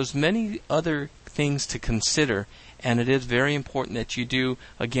 So there's many other things to consider, and it is very important that you do,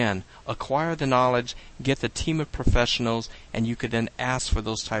 again, acquire the knowledge, get the team of professionals, and you could then ask for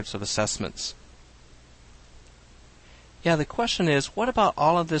those types of assessments. Yeah, the question is, what about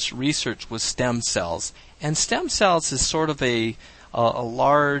all of this research with stem cells? And stem cells is sort of a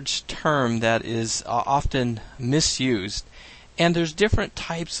large term that is often misused. And there's different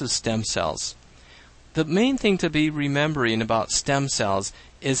types of stem cells. The main thing to be remembering about stem cells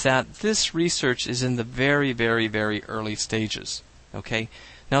is that this research is in the very, very, very early stages. Okay?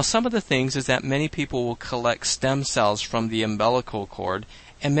 Now, some of the things is that many people will collect stem cells from the umbilical cord,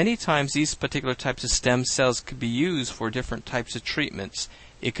 and many times these particular types of stem cells could be used for different types of treatments.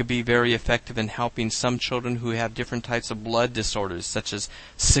 It could be very effective in helping some children who have different types of blood disorders, such as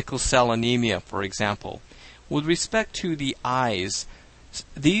sickle cell anemia, for example. With respect to the eyes,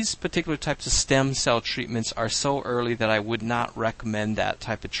 these particular types of stem cell treatments are so early that I would not recommend that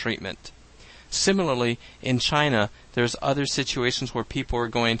type of treatment. Similarly, in China, there's other situations where people are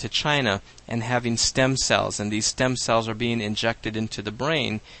going to China and having stem cells, and these stem cells are being injected into the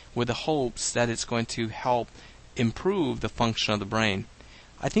brain with the hopes that it's going to help improve the function of the brain.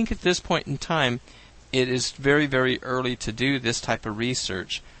 I think at this point in time, it is very, very early to do this type of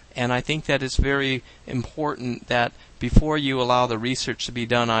research, and I think that it's very important that before you allow the research to be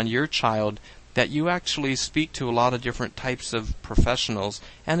done on your child, that you actually speak to a lot of different types of professionals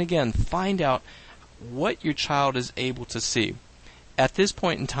and again find out what your child is able to see. At this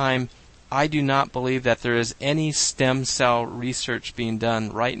point in time, I do not believe that there is any stem cell research being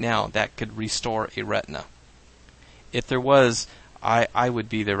done right now that could restore a retina. If there was, I would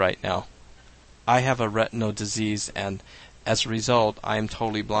be there right now. I have a retinal disease, and as a result, I am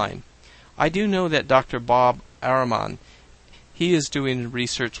totally blind. I do know that Dr. Bob Araman, he is doing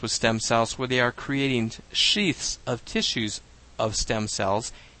research with stem cells where they are creating sheaths of tissues of stem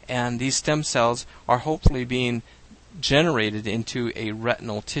cells, and these stem cells are hopefully being generated into a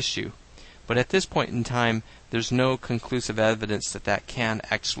retinal tissue. But at this point in time, there's no conclusive evidence that that can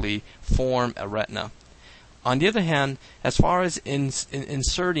actually form a retina. On the other hand, as far as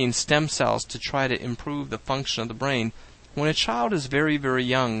inserting stem cells to try to improve the function of the brain, when a child is very, very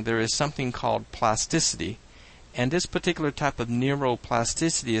young, there is something called plasticity. And this particular type of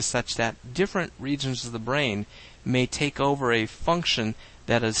neuroplasticity is such that different regions of the brain may take over a function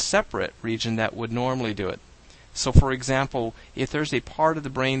that is a separate region that would normally do it. So, for example, if there's a part of the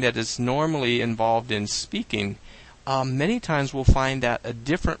brain that is normally involved in speaking, many times we'll find that a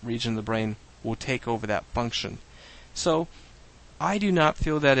different region of the brain will take over that function. So, I do not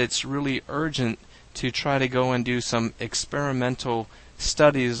feel that it's really urgent to try to go and do some experimental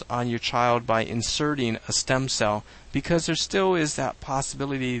studies on your child by inserting a stem cell, because there still is that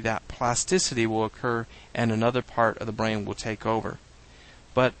possibility that plasticity will occur and another part of the brain will take over.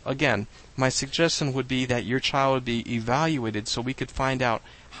 But again, my suggestion would be that your child would be evaluated so we could find out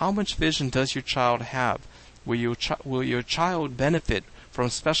how much vision does your child have. Will your child benefit from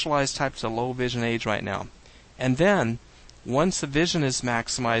specialized types of low vision aids right now? And then, once the vision is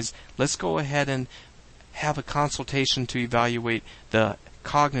maximized, let's go ahead and have a consultation to evaluate the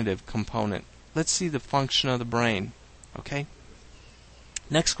cognitive component. Let's see the function of the brain. Okay?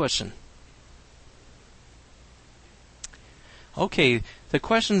 Next question. Okay, the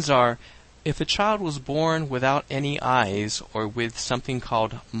questions are, if a child was born without any eyes or with something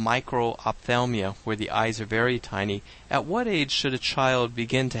called microphthalmia, where the eyes are very tiny, at what age should a child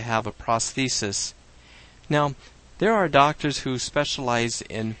begin to have a prosthesis? Now, there are doctors who specialize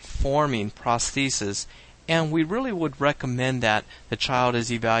in forming prostheses, and we really would recommend that the child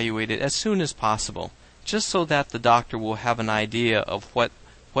is evaluated as soon as possible, just so that the doctor will have an idea of what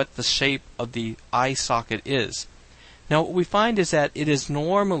the shape of the eye socket is. Now, what we find is that it is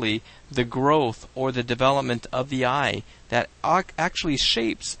normally the growth or the development of the eye that actually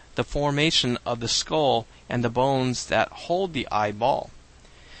shapes the formation of the skull and the bones that hold the eyeball.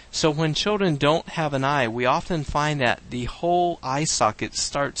 So when children don't have an eye, we often find that the whole eye socket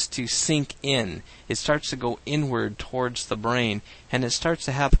starts to sink in. It starts to go inward towards the brain, and it starts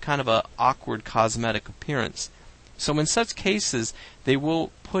to have kind of an awkward cosmetic appearance. So in such cases, they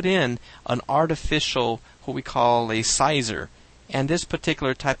will put in an artificial, what we call a sizer. And this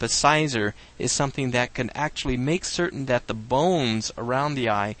particular type of sizer is something that can actually make certain that the bones around the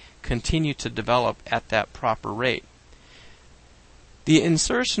eye continue to develop at that proper rate. The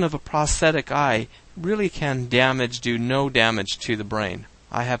insertion of a prosthetic eye really can do no damage to the brain.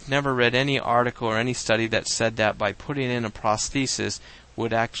 I have never read any article or any study that said that by putting in a prosthesis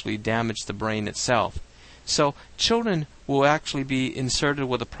would actually damage the brain itself. So children will actually be inserted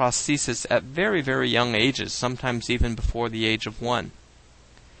with a prosthesis at very, very young ages, sometimes even before the age of 1.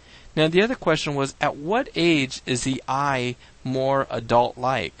 Now the other question was, at what age is the eye more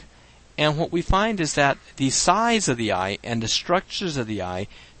adult-like? And what we find is that the size of the eye and the structures of the eye,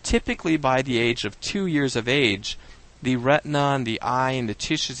 typically by the age of 2 years of age, the retina and the eye and the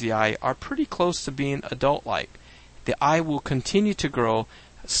tissues of the eye are pretty close to being adult-like. The eye will continue to grow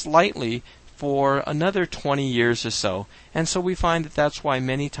slightly for another 20 years or so, and so we find that that's why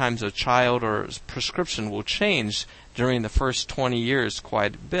many times a child or prescription will change during the first 20 years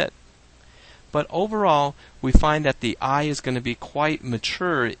quite a bit. But overall, we find that the eye is going to be quite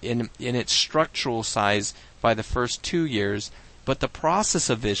mature in its structural size by the first 2 years, but the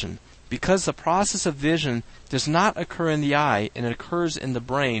process of vision, because the process of vision does not occur in the eye and it occurs in the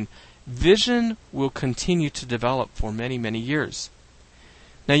brain, vision will continue to develop for many, many years.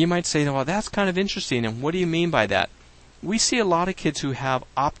 Now you might say, well, that's kind of interesting, and what do you mean by that? We see a lot of kids who have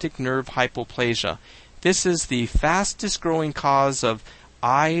optic nerve hypoplasia. This is the fastest growing cause of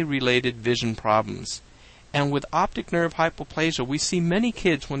eye-related vision problems. And with optic nerve hypoplasia, we see many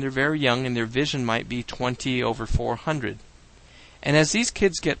kids when they're very young and their vision might be 20/400. And as these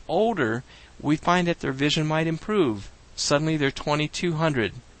kids get older, we find that their vision might improve. Suddenly they're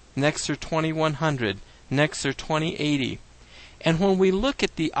 2200, next they're 2100, next they're 20/80. And when we look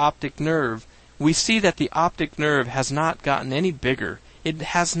at the optic nerve, we see that the optic nerve has not gotten any bigger. It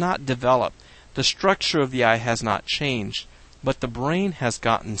has not developed. The structure of the eye has not changed, but the brain has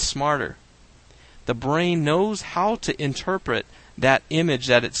gotten smarter. The brain knows how to interpret that image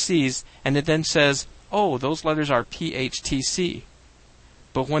that it sees, and it then says, oh, those letters are PHTC.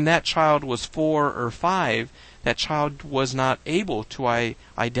 But when that child was 4 or 5, that child was not able to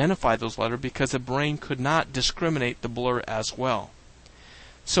identify those letters because the brain could not discriminate the blur as well.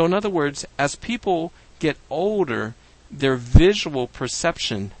 So in other words, as people get older, their visual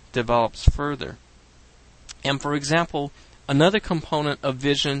perception develops further. And for example, another component of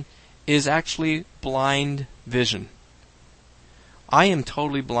vision is actually blind vision. I am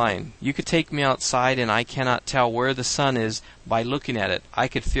totally blind. You could take me outside and I cannot tell where the sun is by looking at it. I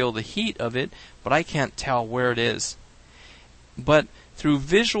could feel the heat of it, but I can't tell where it is. But through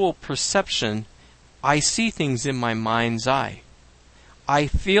visual perception, I see things in my mind's eye. I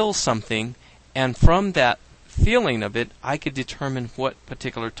feel something, and from that feeling of it, I could determine what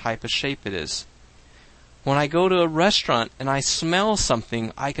particular type of shape it is. When I go to a restaurant and I smell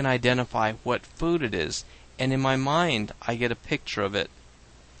something, I can identify what food it is. And in my mind, I get a picture of it.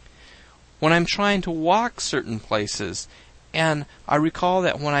 When I'm trying to walk certain places, and I recall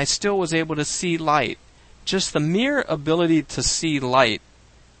that when I still was able to see light, just the mere ability to see light,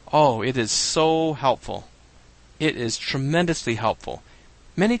 oh, it is so helpful. It is tremendously helpful.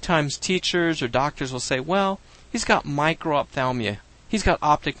 Many times teachers or doctors will say, well, he's got microphthalmia. He's got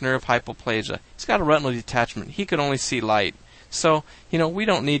optic nerve hypoplasia. He's got a retinal detachment. He can only see light. So, we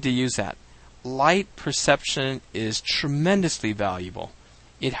don't need to use that. Light perception is tremendously valuable.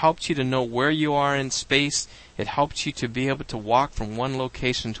 It helps you to know where you are in space. It helps you to be able to walk from one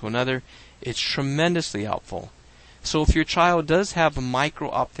location to another. It's tremendously helpful. So if your child does have a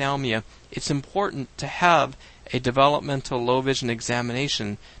microphthalmia, it's important to have a developmental low vision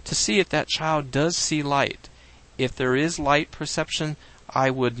examination to see if that child does see light. If there is light perception, I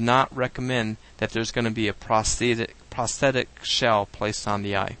would not recommend that there's going to be a prosthetic shell placed on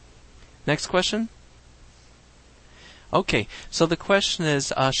the eye. Next question. Okay, so the question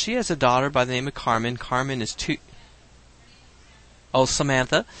is, she has a daughter by the name of Carmen. Carmen is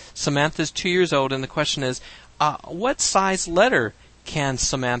Samantha. Samantha is 2 years old, and the question is, what size letter can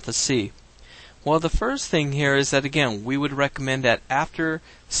Samantha see? Well, the first thing here is that, again, we would recommend that after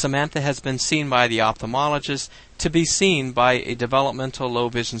Samantha has been seen by the ophthalmologist, to be seen by a developmental low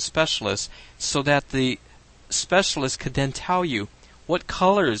vision specialist, so that the specialist could then tell you, what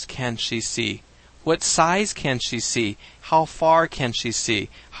colors can she see? What size can she see? How far can she see?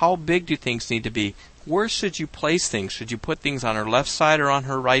 How big do things need to be? Where should you place things? Should you put things on her left side or on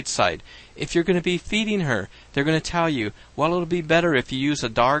her right side? If you're going to be feeding her, they're going to tell you, well, it'll be better if you use a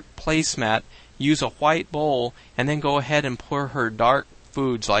dark placemat, use a white bowl, and then go ahead and pour her dark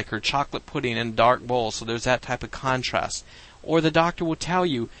foods like her chocolate pudding in a dark bowl, so there's that type of contrast. Or the doctor will tell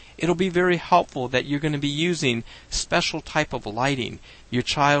you it'll be very helpful that you're going to be using special type of lighting. Your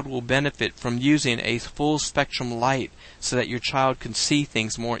child will benefit from using a full spectrum light so that your child can see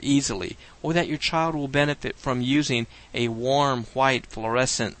things more easily. Or that your child will benefit from using a warm white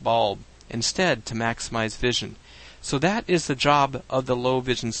fluorescent bulb instead to maximize vision. So that is the job of the low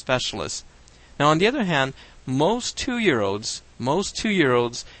vision specialist. Now on the other hand, most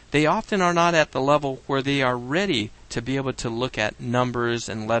 2-year-olds, they often are not at the level where they are ready to be able to look at numbers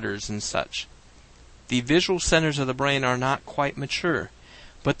and letters and such. The visual centers of the brain are not quite mature.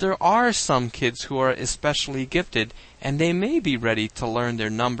 But there are some kids who are especially gifted, and they may be ready to learn their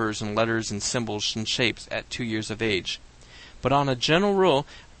numbers and letters and symbols and shapes at 2 years of age. But on a general rule,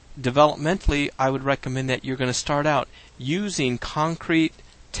 developmentally, I would recommend that you're going to start out using concrete,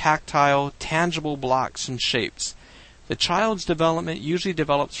 tactile, tangible blocks and shapes. The child's development usually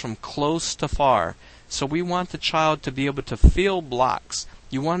develops from close to far, so we want the child to be able to feel blocks.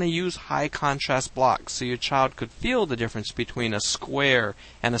 You want to use high contrast blocks so your child could feel the difference between a square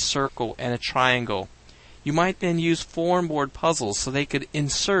and a circle and a triangle. You might then use form board puzzles so they could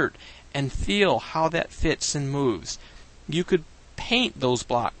insert and feel how that fits and moves. You could paint those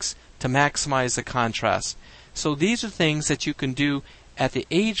blocks to maximize the contrast. So these are things that you can do at the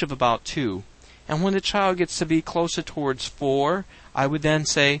age of about 2. And when the child gets to be closer towards 4, I would then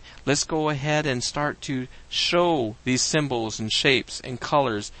say, let's go ahead and start to show these symbols and shapes and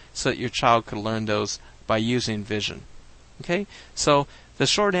colors so that your child could learn those by using vision. Okay? So the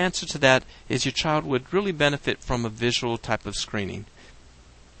short answer to that is your child would really benefit from a visual type of screening.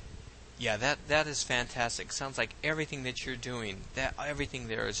 Yeah, that is fantastic. Sounds like everything that you're doing, everything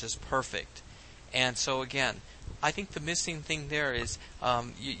there is just perfect. And so again, I think the missing thing there is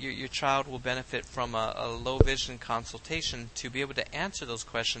your child will benefit from a low vision consultation to be able to answer those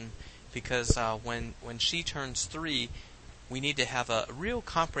questions, because when she turns 3, we need to have a real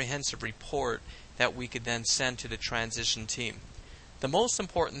comprehensive report that we could then send to the transition team. The most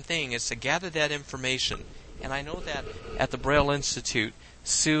important thing is to gather that information. And I know that at the Braille Institute,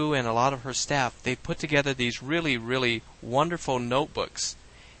 Sue and a lot of her staff, they put together these really, really wonderful notebooks.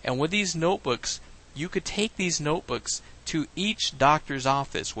 And with these notebooks, you could take these notebooks to each doctor's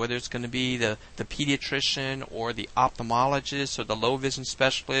office, whether it's going to be the pediatrician or the ophthalmologist or the low vision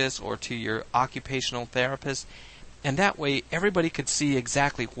specialist or to your occupational therapist. And that way, everybody could see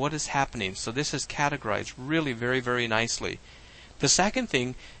exactly what is happening. So this is categorized really very, very nicely. The second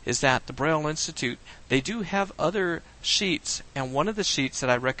thing is that the Braille Institute, they do have other sheets, and one of the sheets that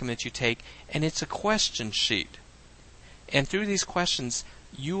I recommend you take, and it's a question sheet. And through these questions,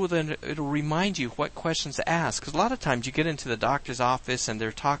 it'll remind you what questions to ask. Because a lot of times you get into the doctor's office and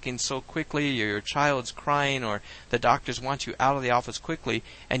they're talking so quickly, or your child's crying, or the doctors want you out of the office quickly,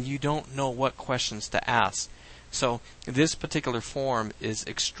 and you don't know what questions to ask. So this particular form is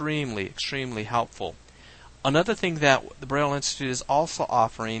extremely, extremely helpful. Another thing that the Braille Institute is also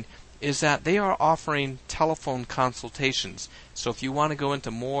offering is that they are offering telephone consultations. So if you want to go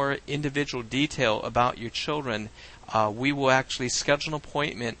into more individual detail about your children, we will actually schedule an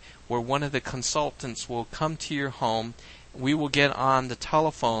appointment where one of the consultants will come to your home. We will get on the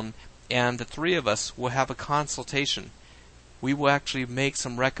telephone, and the 3 of us will have a consultation. We will actually make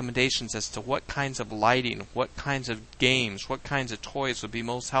some recommendations as to what kinds of lighting, what kinds of games, what kinds of toys would be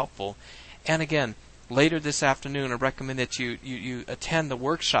most helpful. And again, later this afternoon, I recommend that you attend the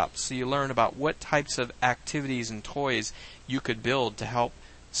workshops so you learn about what types of activities and toys you could build to help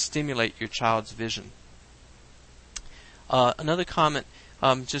stimulate your child's vision. Another comment,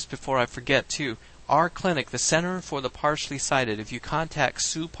 just before I forget too, our clinic, the Center for the Partially Sighted, if you contact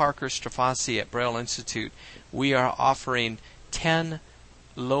Sue Parker Strafasi at Braille Institute, we are offering 10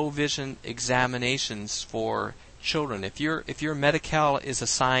 low vision examinations for children. If your Medi-Cal is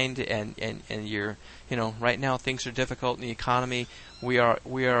assigned and you're, right now things are difficult in the economy, we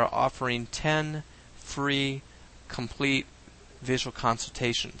are offering 10 free complete visual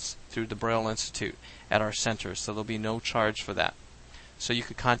consultations through the Braille Institute at our center, so there'll be no charge for that. So you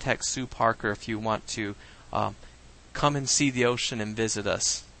could contact Sue Parker if you want to come and see the ocean and visit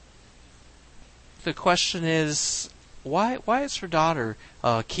us. The question is, why is her daughter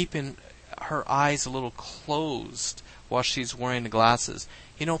keeping her eyes a little closed while she's wearing the glasses?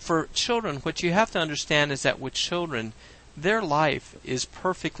 For children, what you have to understand is that with children, their life is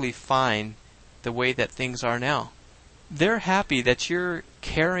perfectly fine the way that things are now. They're happy that you're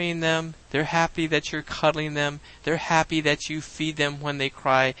carrying them. They're happy that you're cuddling them. They're happy that you feed them when they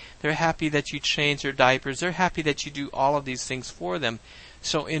cry. They're happy that you change their diapers. They're happy that you do all of these things for them.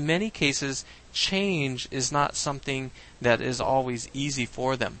 So in many cases, change is not something that is always easy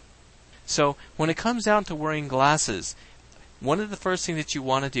for them. So when it comes down to wearing glasses, one of the first things that you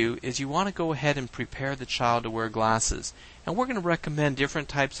want to do is you want to go ahead and prepare the child to wear glasses. And we're going to recommend different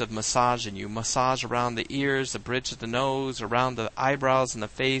types of massaging. You massage around the ears, the bridge of the nose, around the eyebrows and the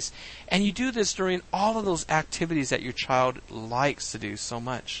face. And you do this during all of those activities that your child likes to do so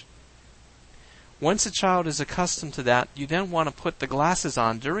much. Once a child is accustomed to that, you then want to put the glasses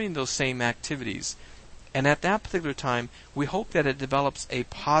on during those same activities. And at that particular time, we hope that it develops a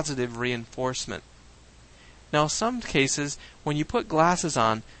positive reinforcement. Now, some cases, when you put glasses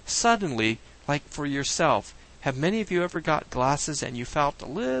on, suddenly, like for yourself, have many of you ever got glasses and you felt a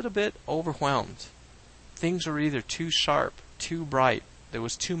little bit overwhelmed? Things were either too sharp, too bright, there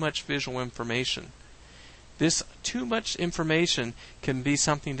was too much visual information. This too much information can be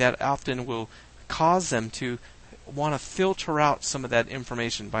something that often will cause them to want to filter out some of that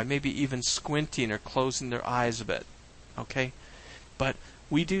information by maybe even squinting or closing their eyes a bit. Okay? But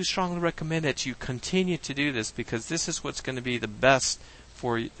we do strongly recommend that you continue to do this, because this is what's going to be the best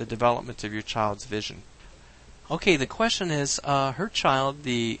for the development of your child's vision. Okay, the question is, her child,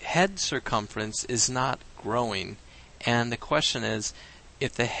 the head circumference is not growing. And the question is,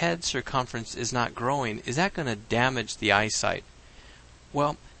 if the head circumference is not growing, is that going to damage the eyesight?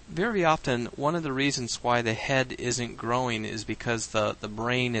 Well, very often, one of the reasons why the head isn't growing is because the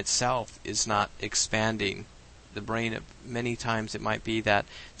brain itself is not expanding. The brain, many times it might be that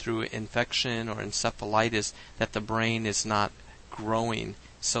through infection or encephalitis that the brain is not growing,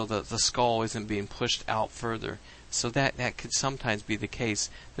 so the skull isn't being pushed out further. So that could sometimes be the case.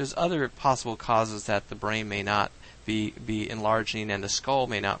 There's other possible causes that the brain may not be enlarging and the skull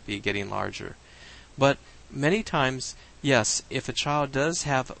may not be getting larger. But many times, yes, if a child does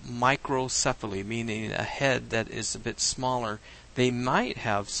have microcephaly, meaning a head that is a bit smaller, they might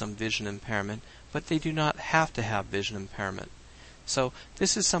have some vision impairment, but they do not have to have vision impairment. So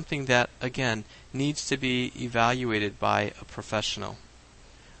this is something that, again, needs to be evaluated by a professional.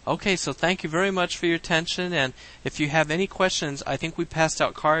 Okay, so thank you very much for your attention, and if you have any questions, I think we passed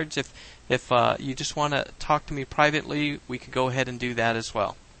out cards. If you just want to talk to me privately, we could go ahead and do that as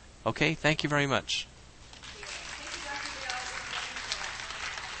well. Okay, thank you very much.